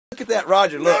Look at that,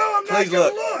 Roger. Look. No, I'm Please not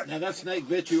look. gonna look. Now that snake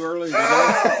bit you earlier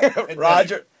today.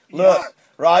 Roger, look.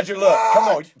 Roger, look. Come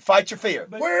on. Fight your fear.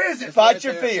 Where is it? Fight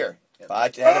your fear.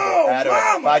 Fight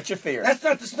your fear. That's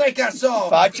not the snake I saw.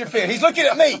 Fight your fear. He's looking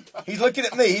at me. He's looking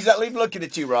at me. He's not even looking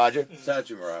at you, Roger. Touch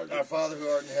him, Roger. Our Father who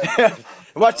art in heaven.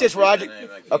 Watch this, Roger.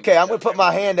 Okay, I'm going to put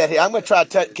my hand at him. I'm going to try to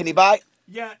touch. Can he bite?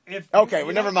 Yeah. If Okay,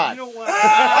 well, never mind. You don't want,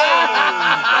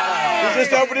 He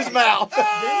just opened his mouth.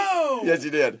 Oh! Yes, he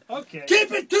did. okay.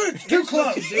 Keep it too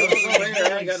close.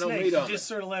 I ain't got no meat on it. Just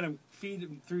sort of let them feed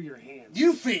them through your hands.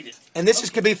 You feed it. And this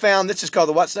could be found. This is called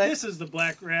the what snake? This is the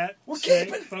black rat Well, snake.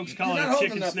 keep it. Folks You're call not it a holding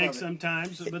chicken enough snake of it.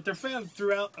 sometimes, but they're found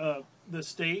throughout the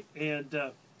state, and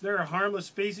they're a harmless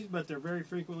species, but they're very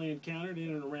frequently encountered in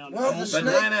and around Well, homes, But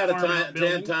snake- 9 out of farm 10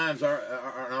 buildings. times, our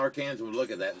Arkansans would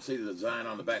look at that and see the design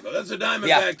on the back. Go, that's a diamondback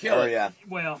Yeah. killer. Oh, yeah.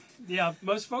 Well, yeah,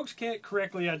 most folks can't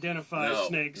correctly identify No,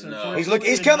 snakes. no. Unfortunately,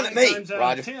 He's and coming at 9 me, times out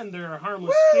Roger. of 10, they're a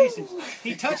harmless species.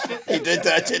 He touched it. He did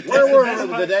touch it. Where were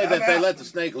we the day that they let the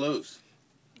snake loose?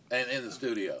 And in the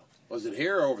studio. Was it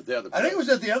here or over at the other place? I think it was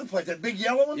at the other place, that big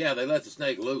yellow one. Yeah, they let the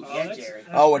snake loose. That's- Jerry. that's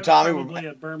Oh, well, Tommy, probably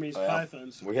a Burmese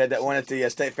pythons. We had that one at the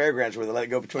State Fairgrounds where they let it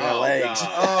go between our Oh, legs. God.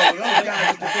 Oh, those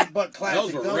guys with the big butt classic,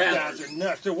 Those were those rabbits. guys are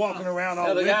nuts. They're walking around all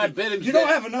Yeah, the guy wimpy. bit him You don't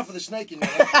dead. have enough of the snake in there.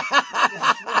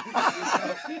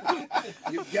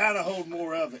 You've got to hold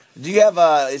more of it. Do you have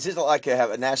is it like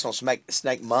have a National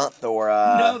Snake Month or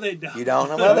No, they don't. You don't?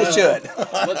 Well, they should.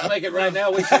 Let's make it right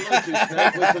now. We salute you,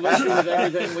 snake. We salute you with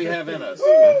everything we have in us.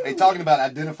 Hey, talking about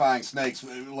identifying snakes,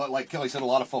 like Kelly said, a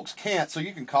lot of folks can't, so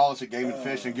you can call us at Game and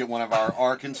Fish and get one of our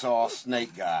Arkansas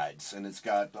snake guides, and it's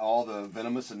got all the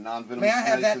venomous and non-venomous May I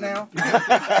have snakes that in now?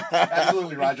 it.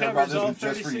 Absolutely, Roger. I brought Covers this all one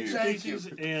just for 36 you. Thank you.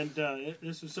 species, and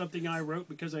this is something I wrote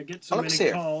because I get so Oh, let me many see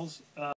it. calls.